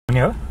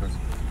हो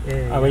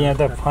अब यहाँ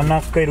त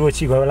फनक्कै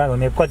रोची घोला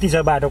हुने कति छ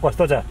बाटो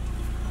कस्तो छ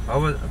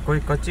अब कोही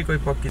कच्ची कोही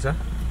पक्की छ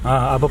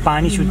अब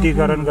पानी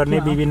शुद्धिकरण गर्ने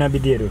विभिन्न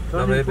विधिहरू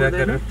ब्याक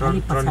गरेर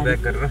टर्न ब्याक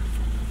गरेर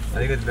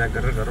अलिकति ब्याक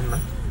गरेर गरौँ न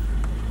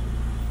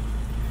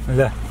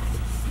ल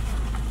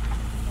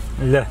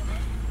ल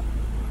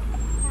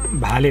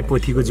भाले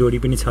पोथीको जोडी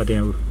पनि छ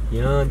त्यहाँ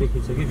यहाँदेखि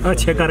छ कि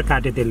छेकर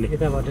काट्यो त्यसले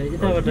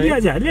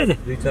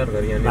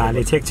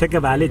भाले छेक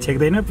भाले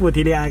छेक्दैन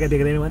पोथीले आँखा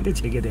देख्दैन भन्थ्यो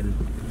छेक्यो त्यसले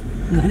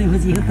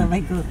भनेपछि यो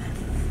तपाईको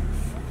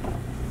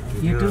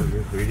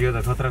भिडियो त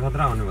खतरा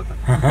खतरा आउने भयो त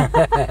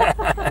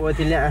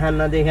पोथीले आँखा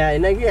नदेखा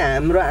होइन कि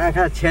हाम्रो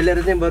आँखा छेलेर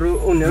चाहिँ बरु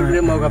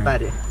उनीहरूले मौका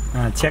पारे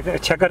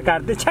छेकर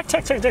काट्दै छेक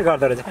छेक छेक छेक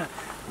गर्दो रहेछ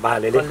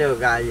भालेले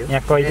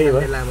यहाँ कहिले हो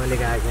लामाले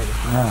गाएको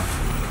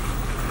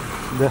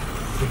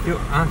त्यो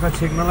आँखा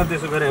छेक्नलाई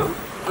त्यसो गरे हो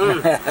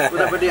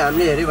उतापट्टि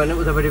हामीले हेऱ्यो भने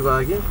उतापट्टि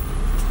गयो कि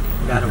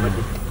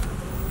गाह्रोपट्टि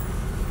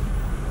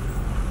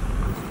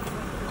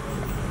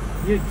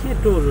यो के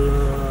टोल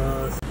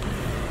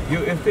यो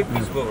यस्तै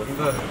पिस भयो भने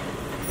त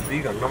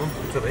 2 घन्टामा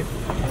पुग्छ है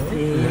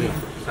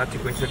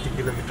 60-65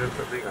 किलोमिटर त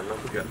 2 घन्टामा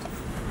पुगिहाल्छ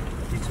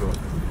पिच हो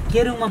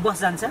केरुङमा बस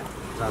जान्छ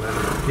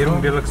केरुङ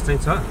डिलक्स चाहिँ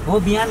छ हो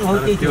बिहान हो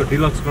त्यो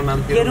डिलक्सको नाम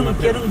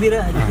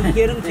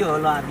केरुङ थियो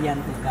होला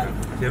बिहानको गाडी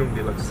केरुङ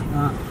डिलक्स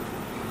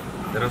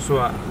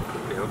रसुवा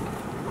हो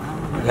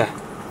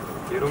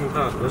केरुङ त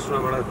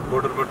रसुवाबाट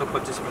बोर्डरबाट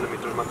 25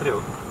 किलोमिटर मात्रै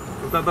हो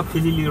उता त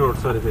फिलिली रोड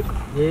छ अरे फेरि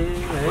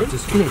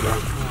 25 किलोमिटर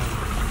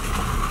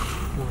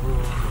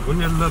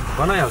उनीहरूले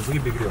बनाइहाल्छ कि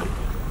बिग्रियो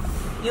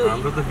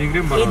हाम्रो त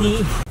बिग्रियो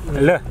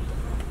ल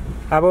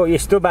अब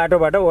यस्तो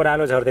बाटोबाट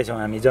ओह्रालो झर्दैछौँ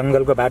हामी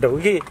जङ्गलको बाटो हो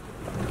कि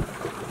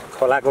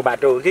खोलाको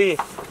बाटो हो कि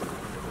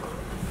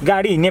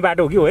गाडी हिँड्ने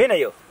बाटो हो कि होइन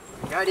यो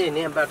गाडी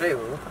हिँड्ने बाटै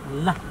हो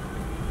ल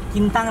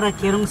किन्ताङ र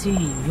केरुङसी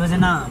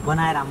योजना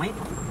बनाएर है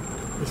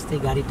यस्तै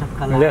गाडी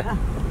टक्का लगाएर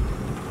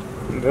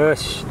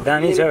बस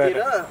दामी छ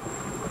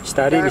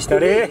बिस्तारै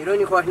बिस्तारै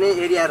हिरोनी खोज्ने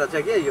एरिया रहेछ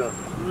के यो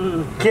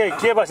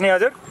के बस्ने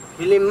हजुर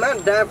फिल्ममा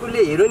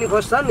डाकुले हिरोनी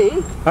खोज्छ नि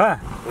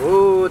हो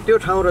त्यो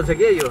ठाउँ रहेछ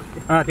के यो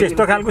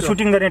त्यस्तो खालको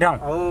सुटिङ गर्ने ठाउँ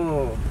हो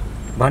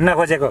भन्न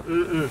खोजेको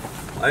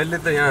अहिले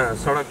त यहाँ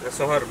सडक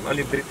सहर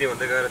अलिक वृद्धि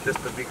हुँदै गएर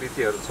त्यस्तो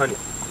विकृतिहरू छ नि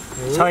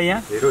छ यहाँ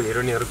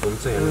हिरोनीहरू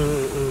घुम्छ यहाँ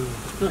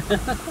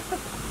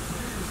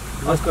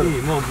अस्ति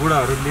म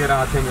बुढाहरू लिएर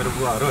आएको थिएँ मेरो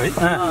बुवाहरू है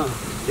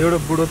एउटा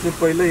बुढो चाहिँ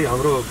पहिल्यै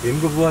हाम्रो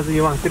भीमको बुवा चाहिँ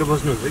यो माथितिर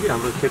बस्नुहुन्छ कि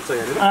हाम्रो खेत छ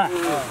यहाँनिर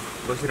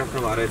बसिराख्नु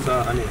भएको रहेछ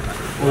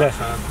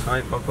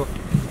अनि पक्को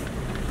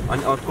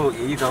अनि अर्को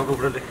यही गाउँको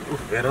बुढोले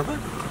हेर त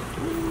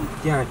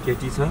त्यहाँ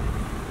केटी छ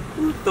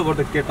उतोबाट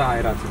केटा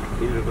आइरहेको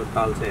छ हिँडेको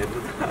ताल छ हेर्नु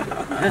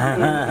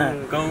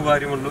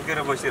गाउँबारीमा लुकेर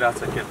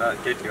बसिरहेको छ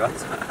केटी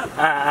भन्छ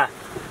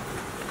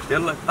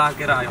त्यसलाई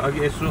ताकेर आयो अघि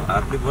यसो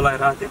हातले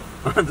बोलाइरहेको थियो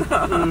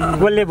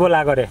कसले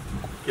बोलाएको रे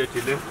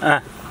केटीले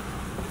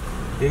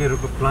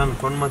तिनीहरूको प्लान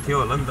फोनमा थियो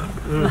होला नि त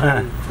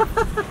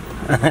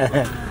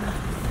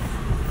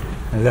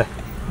ल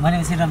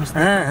भनेपछि रमेश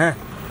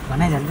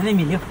भनाइ झन् नै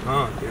मिल्यो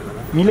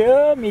मिल्यो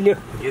मिल्यो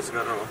गेस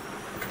गरेर हो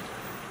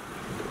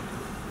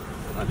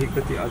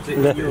अलिकति अझै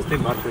यस्तै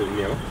मात्र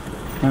हुने हो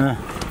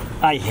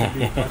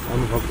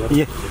अनुभव गर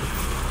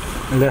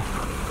ल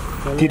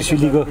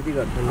त्रिशुलीको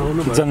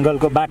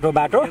जङ्गलको बाटो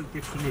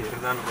त्रिशुलीहरू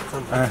जानुपर्छ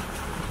नि त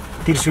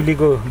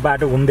त्रिशुलीको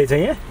बाटो घुम्दैछ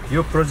यहाँ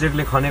यो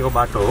प्रोजेक्टले खनेको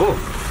बाटो हो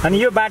अनि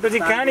यो बाटो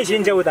चाहिँ कहाँ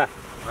निस्किन्छ उता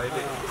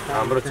अहिले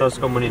हाम्रो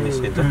चर्चको मुनि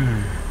निस्किन्छ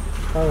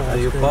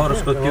यो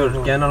पावरसको त्यो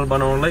क्यानल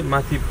बनाउनलाई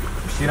माथि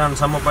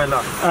सिरानसम्म पहिला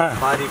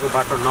पारीको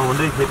बाटो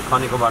नहुँदै फेरि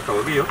खनेको बाटो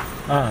हो कि यो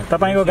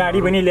तपाईँको गाडी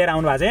पनि लिएर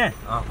आउनु भएको छ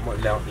यहाँ म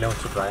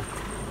ल्याउँछु प्रायः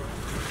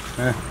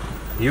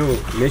यो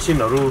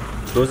मेसिनहरू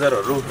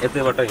डोजरहरू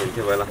यतैबाट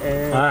हिँड्थ्यो पहिला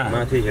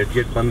माथि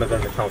हेडगेट बन्द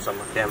गर्ने ठाउँसम्म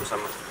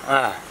ड्यामसम्म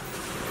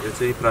यो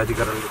चाहिँ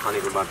प्राधिकरणले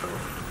खनेको बाटो हो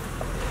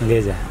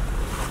लेजा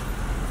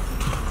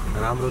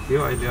राम्रो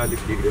थियो अहिले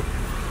अलिक बिग्रियो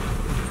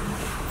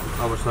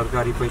अब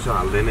सरकारी पैसा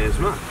हाल्दैन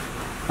यसमा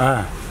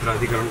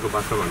प्राधिकरणको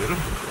बाटो भनेर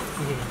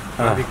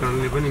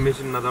प्राधिकरणले पनि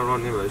मेसिन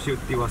नदौडाउने भएपछि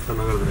उति वास्ता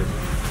नगर्दो रहेछ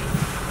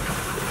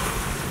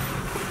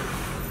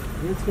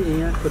यो चाहिँ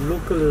यहाँको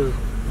लोकल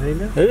होइन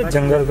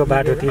जङ्गलको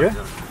बाटोतिर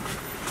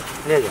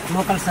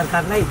लोकल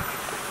सरकारलाई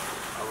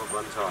अब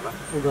बन्छ होला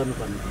उ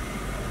गर्नुपर्ने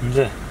हुन्छ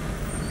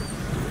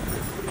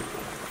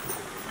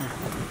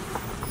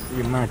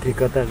यो माथि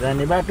कता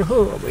जाने बाटो हो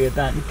अब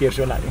यता हामी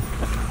तेर्सो लाग्यो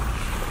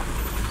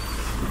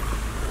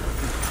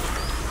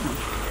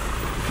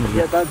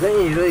यता चाहिँ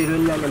हिरो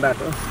हिरोइन जाने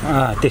बाटो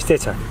त्यस्तै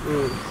छ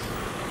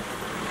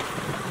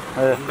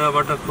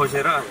हुन्डाबाट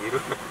खोसेर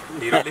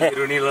हिरोले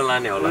हिरोनीलाई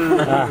लाने होला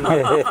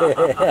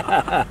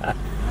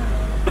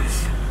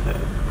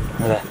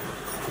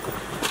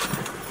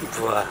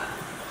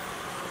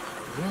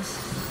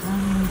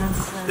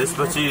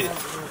त्यसपछि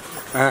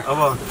अब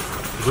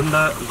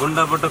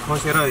गुन्डाबाट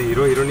खसेर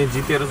हिरो हिरोनी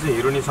जितेर चाहिँ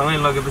हिरोनीसँगै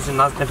लगेपछि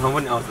नाच्ने ठाउँ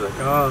पनि आउँछ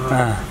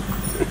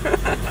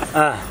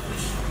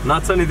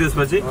नाच्छ नि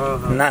त्यसपछि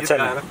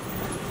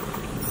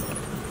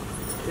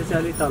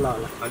अलिक तल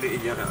होला अलि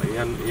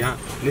यहाँ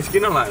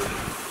निस्किन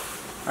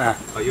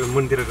लाग्यो यो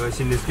मुनतिर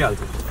गएपछि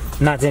निस्किहाल्छ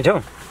नाच्ने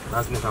ठाउँ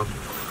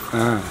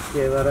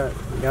त्यही भएर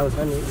गाउँछ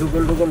नि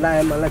डुकुल डुकुल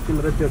लाग्यो मलाई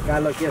तिम्रो त्यो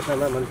कालो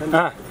केसमा भन्छ नि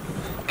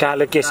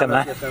कालो केसमा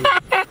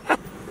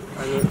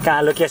अनि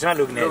कालो केसमा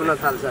लुक्ने डुब्न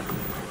थाल्छ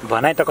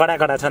भनाइ त कडा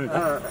कडा छ नि त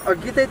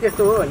गीतै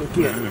त्यस्तो हो अनि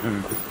के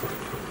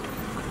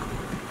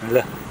ल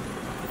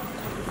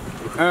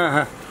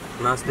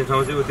नाच्ने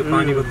ठाउँ चाहिँ त्यो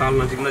पानीको ताल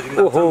नजिक नजिक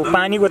ओहो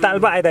पानीको ताल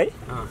पो आयो त है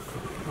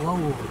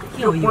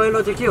के हो यो पहिलो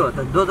चाहिँ के हो त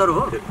दोदर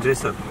हो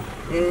ड्रेसर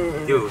ए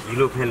त्यो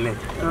हिलो फेल्ने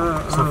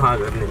सफा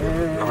गर्ने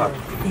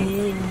ए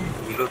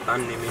हिलो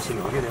तान्ने मेसिन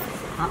हो क्या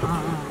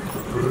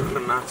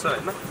नाच्छ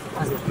होइन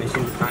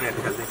मेसिन तानेर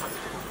खेल्दै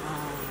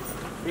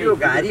त्यो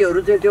घारीहरू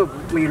चाहिँ त्यो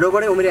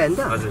हिलोबाटै उम्रियो नि त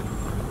हजुर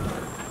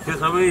त्यो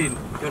सबै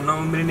त्यो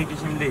नउम्रिने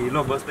किसिमले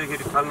हिलो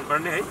बस्दैखेरि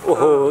फाल्नुपर्ने है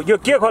ओहो यो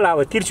के खोला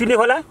हो त्रिशुली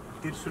खोला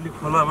त्रिशुली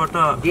खोलाबाट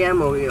ड्याम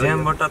हो यो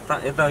ड्यामबाट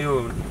यता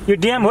यो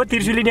ड्याम हो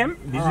त्रिशुली ड्याम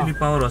बिजुली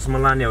पावर हाउसमा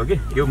लाने हो कि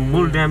यो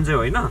मूल ड्याम चाहिँ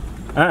होइन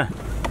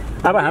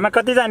अब हामी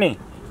कति जाने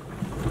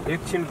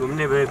एकछिन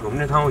घुम्ने भए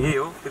घुम्ने ठाउँ यही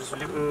हो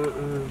त्रिशुली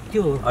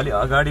त्यो अलि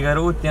अगाडि गएर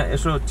त्यहाँ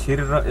यसो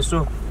छिरेर यसो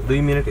 2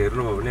 मिनट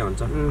हेर्नुभयो भने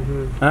हुन्छ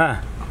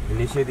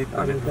निषेधित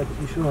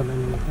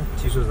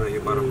चिसो छ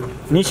यो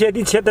बरफ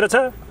निषेधित क्षेत्र छ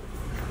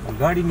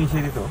गाडी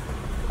निषेधित हो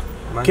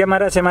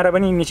क्यामेरा सेमारा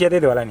पनि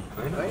निषेधित होला नि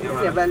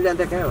नेपाली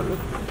जाँदा कहाँ हो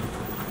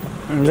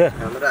ल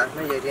हाम्रो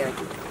आफ्नै एरिया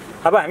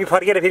अब हामी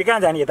फर्केर फेरि कहाँ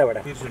जाने यताबाट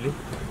त्रिशुली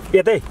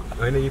यतै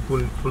होइन यी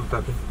पुल पुल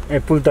तापे ए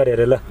पुल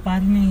तरेर ल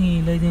पारी नै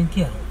लैजाउँ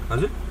के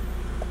हजुर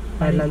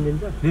पाइल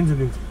लानिदिन्छ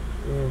दिन्छ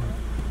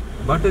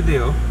बाटो त्यही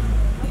हो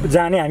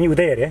जाने हामी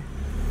उतै हेरे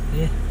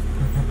ए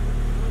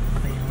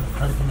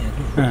फर्किने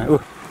ऊ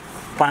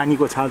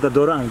पानीको छाल त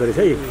दोहोरो आउँदो रहेछ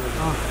है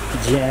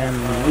ज्याम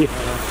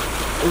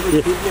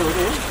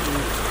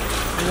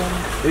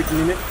 1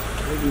 मिनट